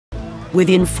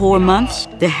Within 4 months,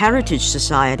 the Heritage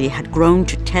Society had grown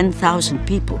to 10,000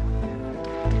 people.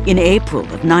 In April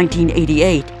of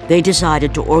 1988, they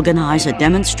decided to organize a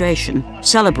demonstration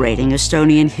celebrating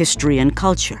Estonian history and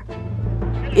culture.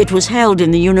 It was held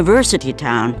in the university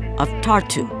town of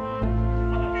Tartu.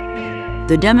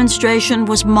 The demonstration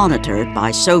was monitored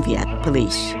by Soviet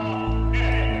police.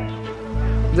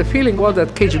 The feeling was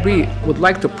that KGB would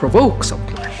like to provoke some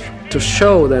clash, to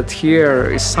show that here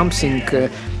is something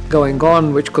going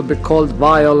on which could be called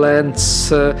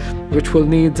violence, which will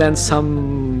need then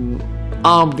some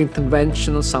armed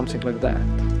intervention or something like that.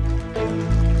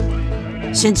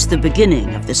 Since the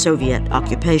beginning of the Soviet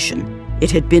occupation,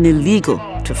 it had been illegal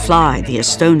to fly the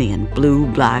Estonian blue,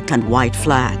 black, and white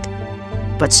flag.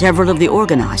 But several of the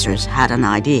organizers had an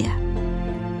idea.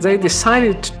 They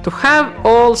decided to have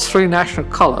all three national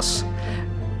colors,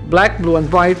 black, blue,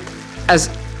 and white, as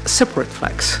separate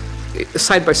flags,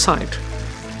 side by side,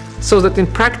 so that in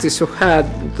practice you had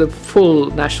the full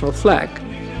national flag.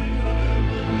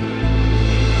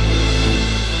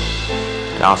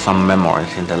 There are some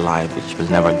memories in the life which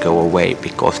will never go away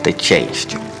because they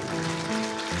changed you.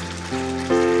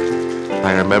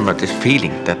 I remember this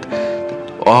feeling that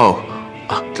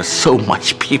there's so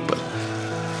much people.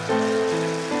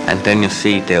 And then you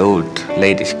see the old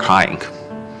ladies crying.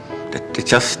 They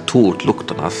just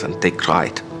looked on us and they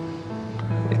cried.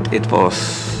 It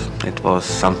was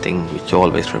something which you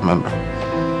always remember.